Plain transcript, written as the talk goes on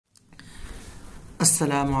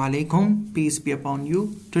Assalamu alaikum, peace be upon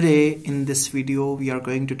you. Today in this video we are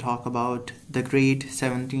going to talk about the great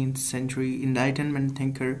 17th century Enlightenment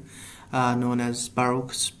thinker known as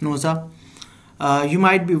Baruch Spinoza. You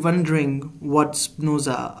might be wondering what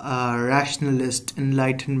Spinoza, a rationalist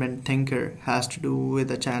Enlightenment thinker, has to do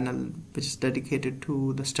with a channel which is dedicated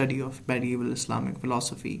to the study of medieval Islamic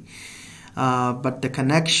philosophy. But the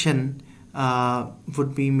connection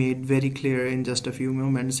would be made very clear in just a few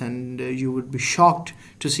moments, and you would be shocked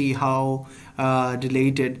to see how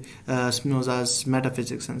related Spinoza's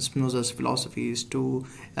metaphysics and Spinoza's philosophies to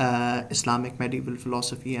Islamic medieval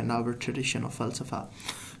philosophy and our tradition of falsafa.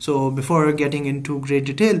 So before getting into great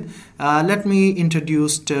detail, let me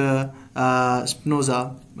introduce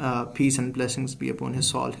Spinoza, peace and blessings be upon his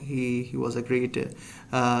soul. He was a great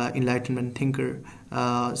Enlightenment thinker,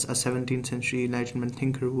 a 17th century Enlightenment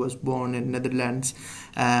thinker who was born in Netherlands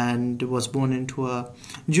and was born into a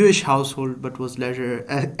Jewish household, but was later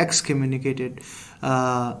excommunicated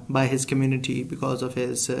by his community because of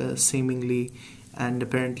his seemingly and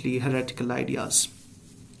apparently heretical ideas.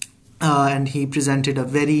 And he presented a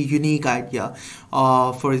very unique idea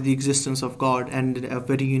for the existence of God, and a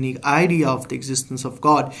very unique idea of the existence of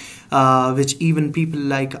God, which even people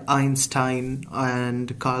like Einstein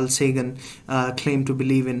and Carl Sagan claim to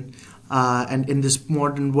believe in. And in this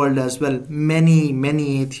modern world as well,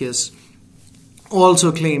 many atheists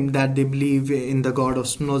also claim that they believe in the God of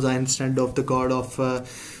Spinoza instead of the God of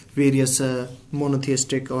various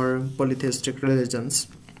monotheistic or polytheistic religions.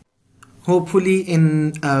 Hopefully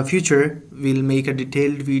in future we'll make a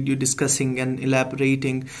detailed video discussing and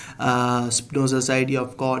elaborating Spinoza's idea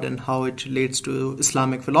of God and how it relates to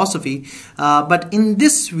Islamic philosophy. But in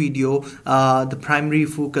this video, the primary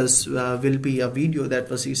focus will be a video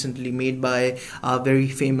that was recently made by a very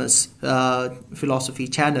famous philosophy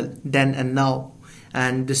channel, Then and Now.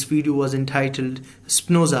 And this video was entitled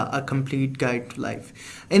Spinoza, A Complete Guide to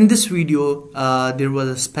Life. In this video, there was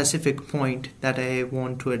a specific point that I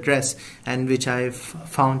want to address and which I've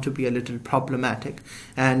found to be a little problematic.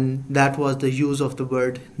 And that was the use of the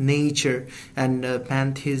word nature and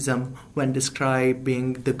pantheism when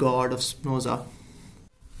describing the God of Spinoza.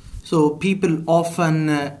 So people often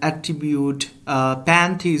attribute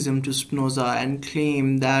pantheism to Spinoza and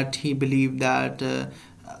claim that he believed that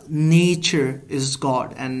nature is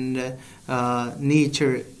God, and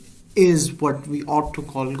nature is what we ought to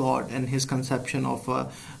call God, and his conception of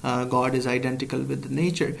God is identical with the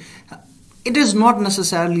nature. It is not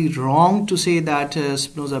necessarily wrong to say that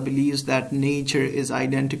Spinoza believes that nature is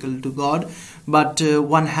identical to God, but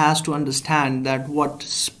one has to understand that what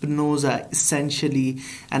Spinoza essentially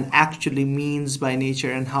and actually means by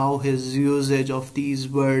nature, and how his usage of these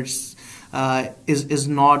words is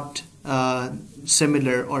not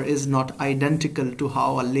similar or is not identical to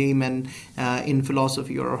how a layman in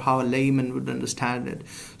philosophy or how a layman would understand it.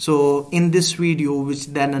 So in this video, which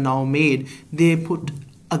Then and Now made, they put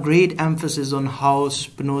a great emphasis on how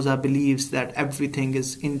Spinoza believes that everything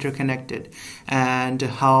is interconnected and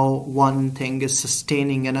how one thing is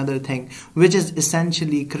sustaining another thing, which is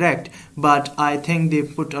essentially correct. But I think they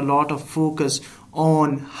put a lot of focus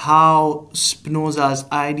on how Spinoza's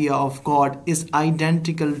idea of God is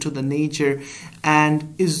identical to the nature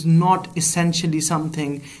and is not essentially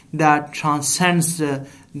something that transcends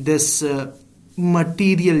this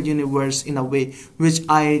material universe in a way, which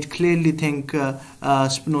I clearly think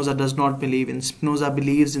Spinoza does not believe in. Spinoza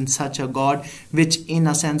believes in such a God which in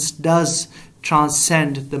a sense does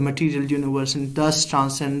transcend the material universe and does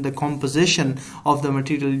transcend the composition of the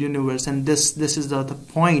material universe. And this is the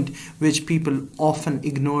point which people often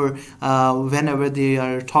ignore whenever they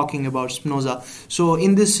are talking about Spinoza. So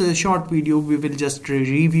in this short video, we will just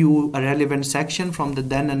review a relevant section from the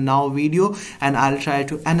Then and Now video, and I'll try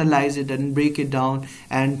to analyze it and break it down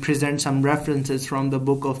and present some references from the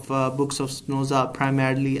books of Spinoza,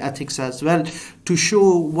 primarily ethics as well, to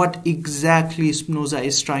show what exactly Spinoza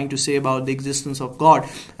is trying to say about the existence of God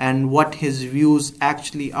and what his views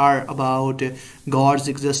actually are about God's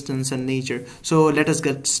existence and nature. So let us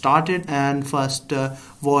get started and first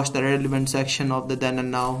watch the relevant section of the Then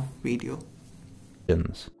and Now video.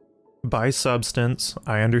 By substance,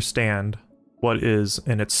 I understand what is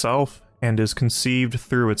in itself and is conceived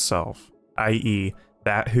through itself, i.e.,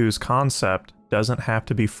 that whose concept doesn't have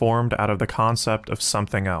to be formed out of the concept of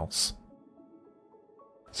something else.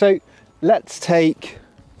 So let's take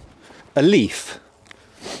a leaf.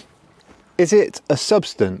 Is it a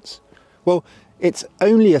substance? Well, it's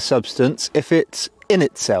only a substance if it's in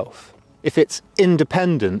itself, if it's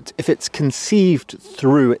independent, if it's conceived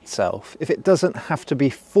through itself, if it doesn't have to be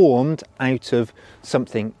formed out of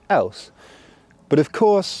something else. But of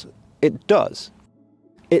course, it does.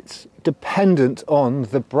 it's dependent on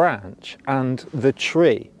the branch and the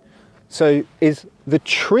tree. So is the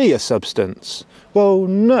tree a substance? Well,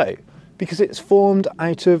 no, because it's formed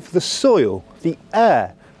out of the soil, the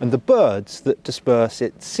air, and the birds that disperse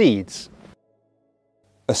its seeds.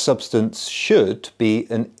 A substance should be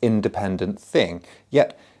an independent thing,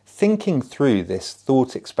 yet thinking through this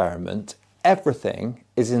thought experiment, everything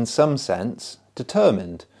is in some sense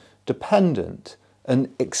determined, dependent,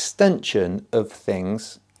 an extension of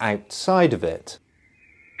things outside of it.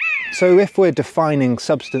 So if we're defining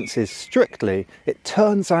substances strictly, it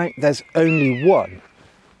turns out there's only one: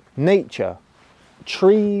 nature.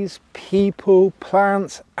 Trees, people,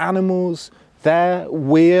 plants, animals,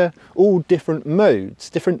 we're all different modes,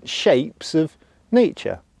 different shapes of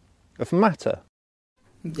nature, of matter.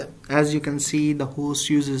 Yeah, as you can see, the host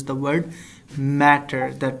uses the word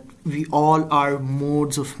matter, that we all are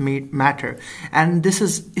modes of matter, and this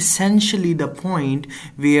is essentially the point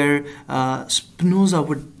where Spinoza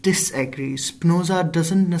would disagree. Spinoza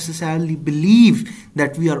doesn't necessarily believe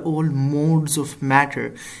that we are all modes of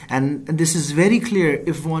matter, and this is very clear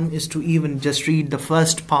if one is to even just read the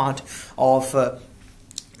first part of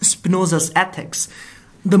Spinoza's Ethics.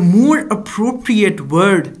 The more appropriate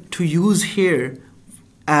word to use here,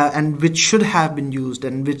 and which should have been used,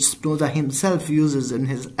 and which Spinoza himself uses in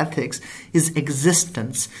his Ethics, is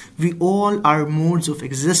existence. We all are modes of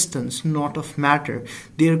existence, not of matter.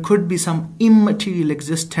 There could be some immaterial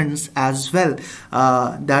existence as well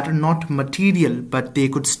that are not material, but they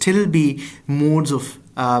could still be modes of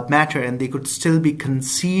matter, and they could still be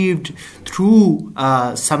conceived through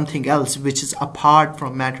something else which is apart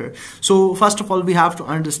from matter. So first of all, we have to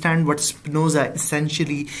understand what Spinoza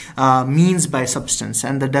essentially means by substance,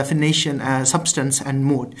 and the definition substance and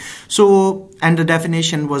mode. So, and the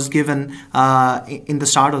definition was given in the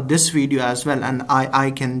start of this video as well, and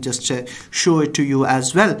I can just show it to you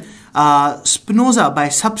as well. Spinoza, by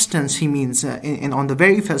substance, he means on the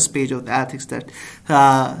very first page of the Ethics, that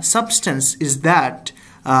substance is that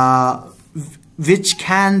which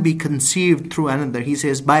can be conceived through another. He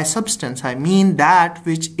says, by substance I mean that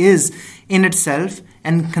which is in itself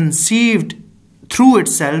and conceived through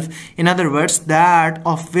itself. In other words, that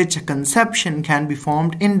of which a conception can be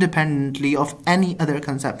formed independently of any other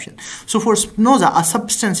conception. So for Spinoza, a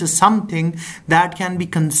substance is something that can be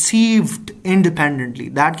conceived independently,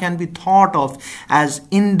 that can be thought of as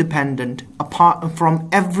independent apart from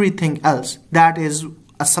everything else. That is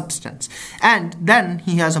a substance. And then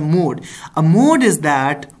he has a mode. A mode is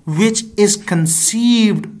that which is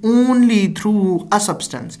conceived only through a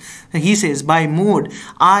substance. He says, by mode,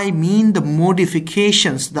 I mean the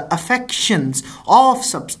modifications, the affections of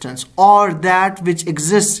substance, or that which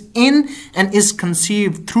exists in and is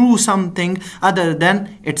conceived through something other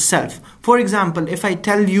than itself. For example, if I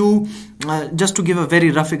tell you, just to give a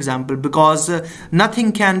very rough example, because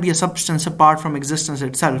nothing can be a substance apart from existence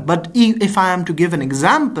itself, but if I am to give an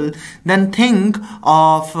example, then think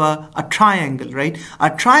of a triangle, right? A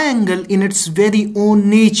triangle in its very own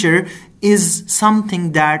nature is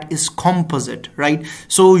something that is composite, right?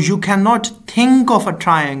 So you cannot think of a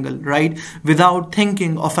triangle, right, without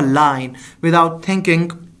thinking of a line, without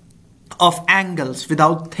thinking of angles,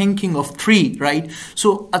 without thinking of tree, right?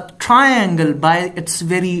 So a triangle, by its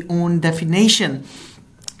very own definition,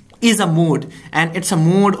 is a mode, and it's a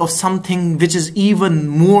mode of something which is even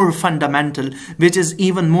more fundamental, which is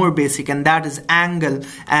even more basic, and that is angle,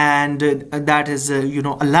 and that is a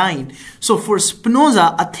line. So for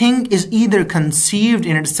Spinoza, a thing is either conceived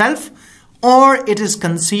in itself, or it is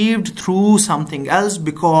conceived through something else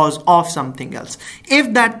because of something else.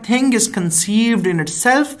 If that thing is conceived in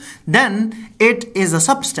itself, then it is a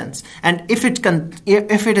substance. And if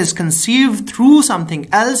it is conceived through something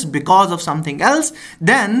else because of something else,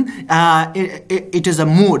 then it is a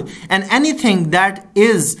mode. And anything that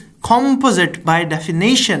is composite by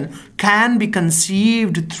definition can be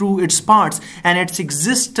conceived through its parts, and its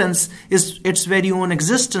existence is its very own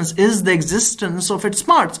existence, is the existence of its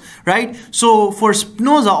parts, right? So for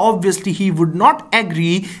Spinoza, obviously he would not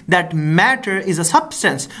agree that matter is a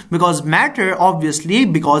substance, because matter, obviously,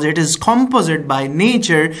 because it is composite by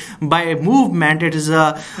nature, by movement, it is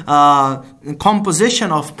a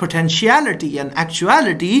composition of potentiality and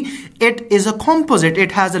actuality. It is a composite,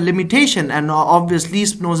 it has a limitation, and obviously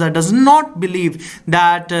Spinoza does not believe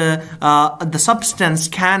that the substance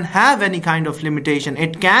can have any kind of limitation.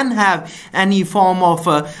 It can have any form of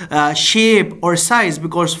shape or size,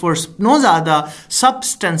 because for Spinoza the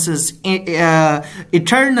substance is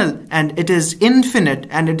eternal and it is infinite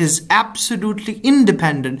and it is absolutely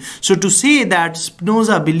independent. So to say that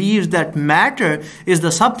Spinoza believes that matter is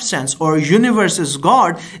the substance or universe is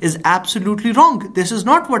God is absolutely wrong. This is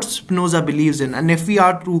not what Spinoza believes in. And if we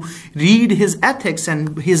are to read his ethics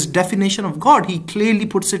and his definition of God, he clearly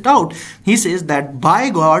puts it out. He says that by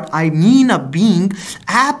God I mean a being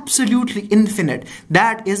absolutely infinite,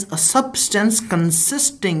 that is a substance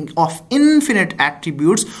consisting of infinite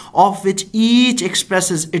attributes, of which each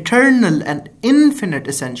expresses eternal and infinite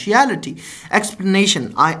essentiality.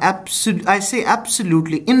 Explanation: I say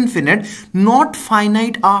absolutely infinite, not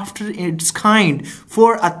finite after its kind.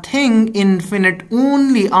 For a thing infinite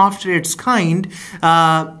only after its kind,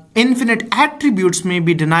 infinite attributes may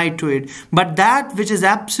be denied to it, but that which is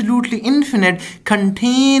absolutely infinite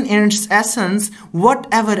contains in its essence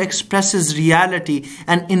whatever expresses reality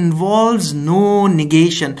and involves no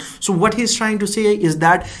negation. So what he's trying to say is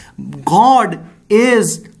that God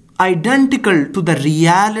is identical to the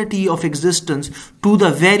reality of existence, to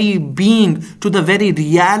the very being, to the very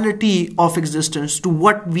reality of existence, to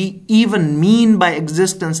what we even mean by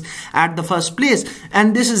existence at the first place.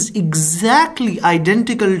 And this is exactly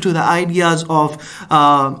identical to the ideas of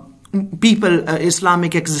people,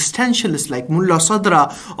 Islamic existentialists like Mulla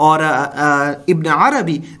Sadra or Ibn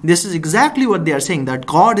Arabi. This is exactly what they are saying, that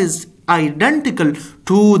God is identical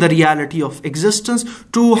to the reality of existence,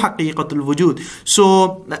 to haqiqatul wujud.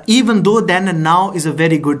 So even though then and now is a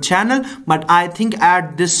very good channel, but I think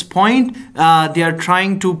at this point they are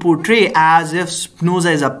trying to portray as if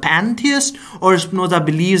Spinoza is a pantheist, or Spinoza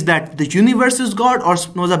believes that the universe is God, or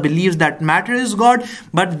Spinoza believes that matter is God.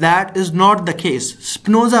 But that is not the case.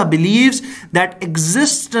 Spinoza believes that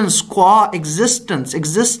existence qua existence,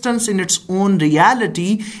 existence in its own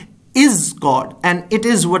reality, is God, and it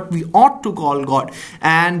is what we ought to call God,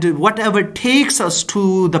 and whatever takes us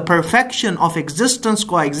to the perfection of existence,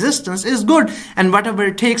 coexistence, is good, and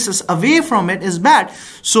whatever takes us away from it is bad.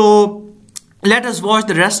 So let us watch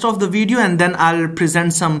the rest of the video and then I'll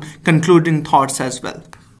present some concluding thoughts as well.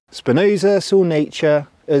 Spinoza saw nature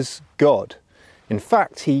as God. In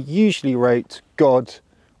fact, he usually wrote God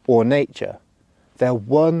or nature. They're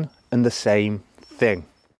one and the same thing.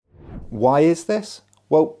 Why is this?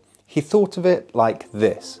 Well, he thought of it like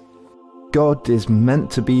this. God is meant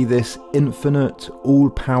to be this infinite,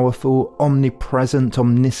 all-powerful, omnipresent,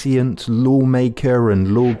 omniscient lawmaker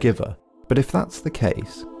and lawgiver. But if that's the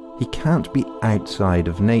case, he can't be outside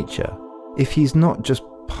of nature. If he's not just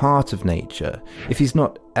part of nature, if he's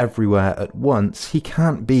not everywhere at once, he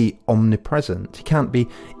can't be omnipresent, he can't be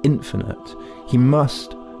infinite. He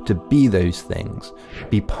must, to be those things,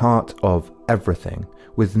 be part of everything,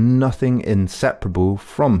 with nothing inseparable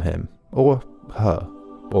from him, or her,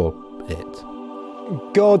 or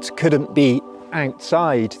it. God couldn't be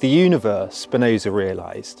outside the universe, Spinoza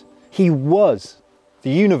realised. He was the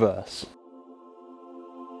universe.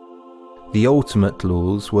 The ultimate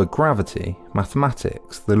laws were gravity,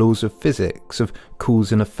 mathematics, the laws of physics, of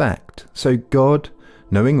cause and effect. So God,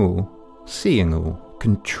 knowing all, seeing all,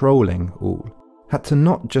 controlling all, had to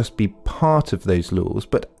not just be part of those laws,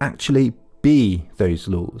 but actually be those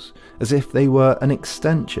laws, as if they were an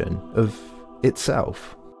extension of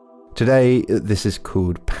itself. Today, this is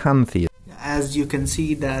called pantheism. As you can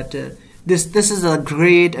see that this is a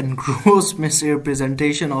great and gross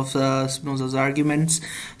misrepresentation of Spinoza's arguments.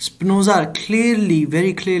 Spinoza clearly,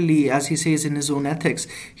 very clearly, as he says in his own ethics,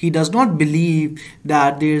 he does not believe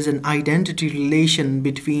that there is an identity relation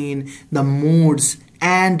between the modes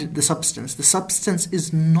and the substance. The substance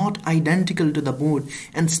is not identical to the mode,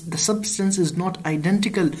 and the substance is not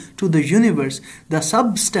identical to the universe. The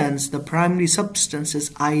substance, the primary substance,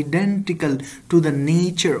 is identical to the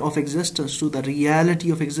nature of existence, to the reality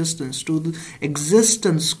of existence, to the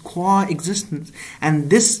existence qua existence. And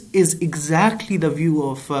this is exactly the view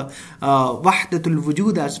of Wahdatul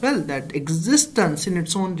Wujood as well, that existence in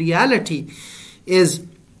its own reality is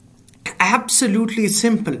absolutely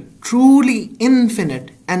simple, truly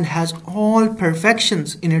infinite, and has all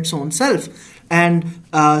perfections in its own self. And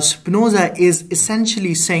Spinoza is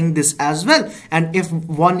essentially saying this as well. And if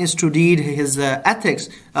one is to read his ethics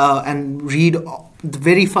and read the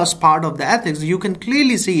very first part of the ethics, you can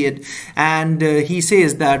clearly see it. And he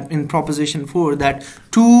says that in proposition 4 that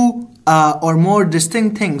two or more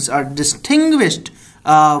distinct things are distinguished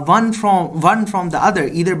one from the other,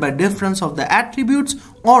 either by difference of the attributes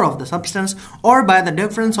or of the substance, or by the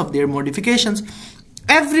difference of their modifications.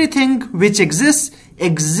 Everything which exists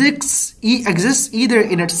exists either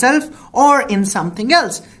in itself or in something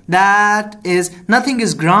else. That is, nothing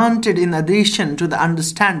is granted in addition to the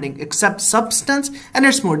understanding except substance and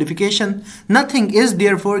its modification. Nothing is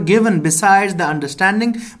therefore given besides the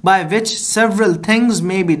understanding, by which several things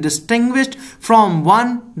may be distinguished from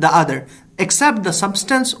one the other, except the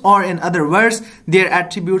substance, or in other words, their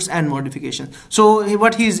attributes and modifications. So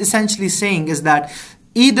what he is essentially saying is that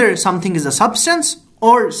either something is a substance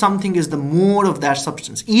or something is the mode of that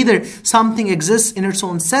substance. Either something exists in its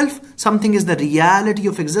own self, something is the reality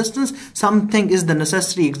of existence, something is the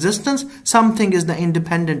necessary existence, something is the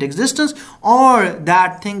independent existence, or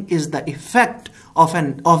that thing is the effect of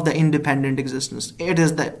the independent existence. It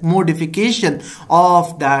is the modification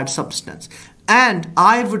of that substance. And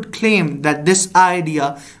I would claim that this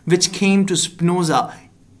idea, which came to Spinoza,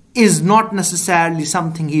 is not necessarily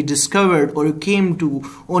something he discovered or came to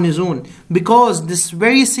on his own, because this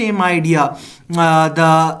very same idea,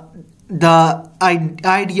 the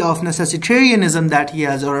idea of necessitarianism that he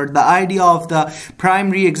has, or the idea of the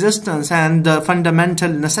primary existence and the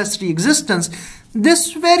fundamental necessary existence,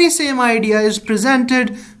 this very same idea is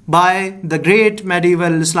presented by the great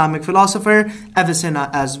medieval Islamic philosopher Avicenna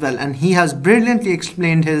as well, and he has brilliantly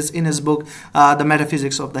explained in his book The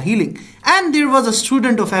Metaphysics of the Healing. And there was a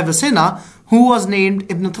student of Avicenna who was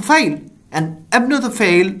named Ibn Tufayl, and Ibn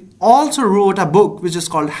Tufayl also wrote a book which is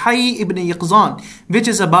called Hayy ibn Yaqzan, which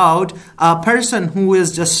is about a person who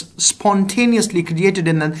is just spontaneously created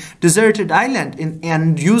in a deserted island,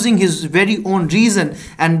 and using his very own reason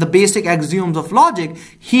and the basic axioms of logic,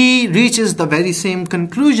 he reaches the very same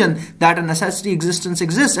conclusion that a necessary existence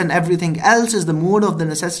exists and everything else is the mode of the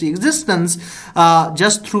necessary existence,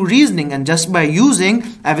 just through reasoning and just by using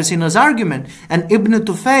Avicenna's argument. And Ibn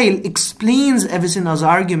Tufayl explains Avicenna's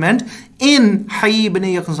argument in Hayy ibn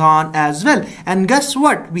Yaqzan as well. And guess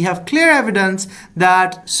what? We have clear evidence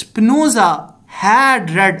that Spinoza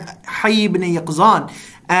had read Hayy ibn Yaqzan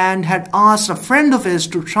and had asked a friend of his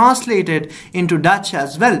to translate it into Dutch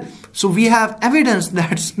as well. So we have evidence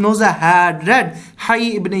that Spinoza had read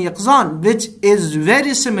Hayy ibn Yaqzan, which is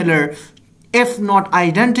very similar, if not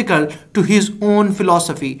identical, to his own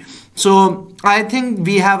philosophy. So I think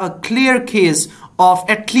we have a clear case of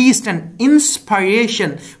at least an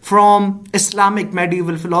inspiration from Islamic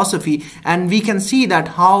medieval philosophy, and we can see that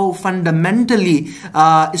how fundamentally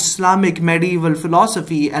Islamic medieval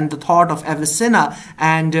philosophy and the thought of Avicenna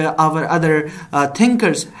and our other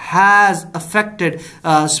thinkers has affected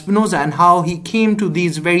Spinoza, and how he came to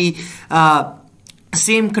these very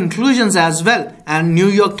same conclusions as well. And New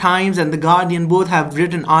York Times and The Guardian both have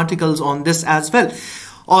written articles on this as well,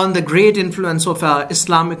 on the great influence of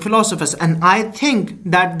Islamic philosophers. And I think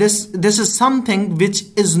that this is something which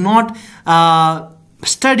is not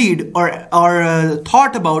studied or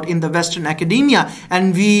thought about in the Western academia,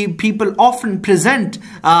 and people often present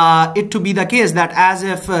it to be the case that as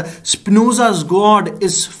if Spinoza's God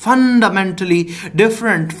is fundamentally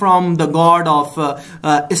different from the God of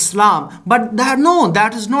Islam. But no,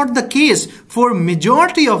 that is not the case. For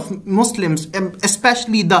majority of Muslims,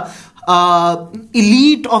 especially the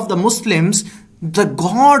elite of the Muslims, the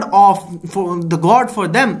God for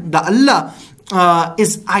them, the Allah,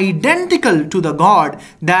 is identical to the God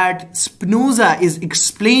that Spinoza is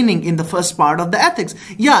explaining in the first part of the Ethics.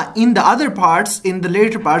 Yeah, in the other parts, in the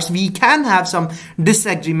later parts, we can have some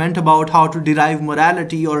disagreement about how to derive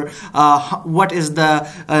morality or what is the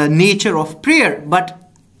nature of prayer,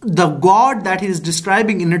 but the God that he is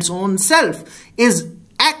describing in its own self is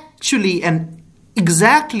actually and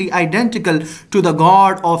exactly identical to the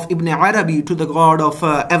God of Ibn Arabi, to the God of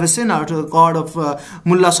Avicenna, to the God of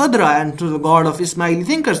Mulla Sadra, and to the God of Ismaili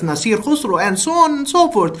thinkers, Nasir Khusro, and so on and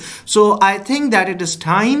so forth. So I think that it is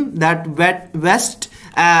time that West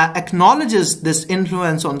acknowledges this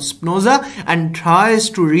influence on Spinoza and tries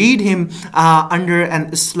to read him under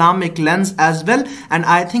an Islamic lens as well. And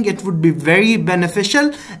I think it would be very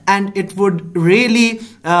beneficial, and it would really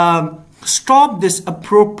stop this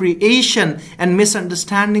appropriation and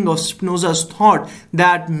misunderstanding of Spinoza's thought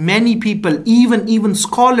that many people, even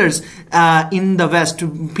scholars in the West,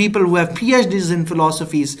 people who have PhDs in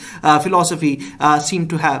philosophy, seem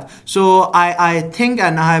to have. So I think,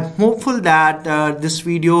 and I'm hopeful that this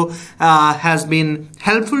video has been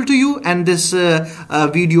helpful to you, and this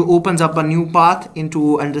video opens up a new path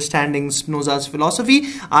into understanding Spinoza's philosophy.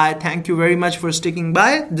 I thank you very much for sticking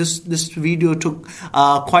by. This video took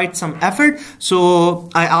quite some effort. So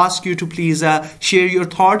I ask you to please share your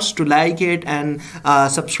thoughts, to like it and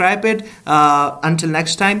subscribe it. Until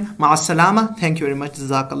next time, ma'as salama. Thank you very much.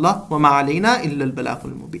 Jazakallah. Wa ma alayna illa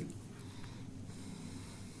al-balagul mubin.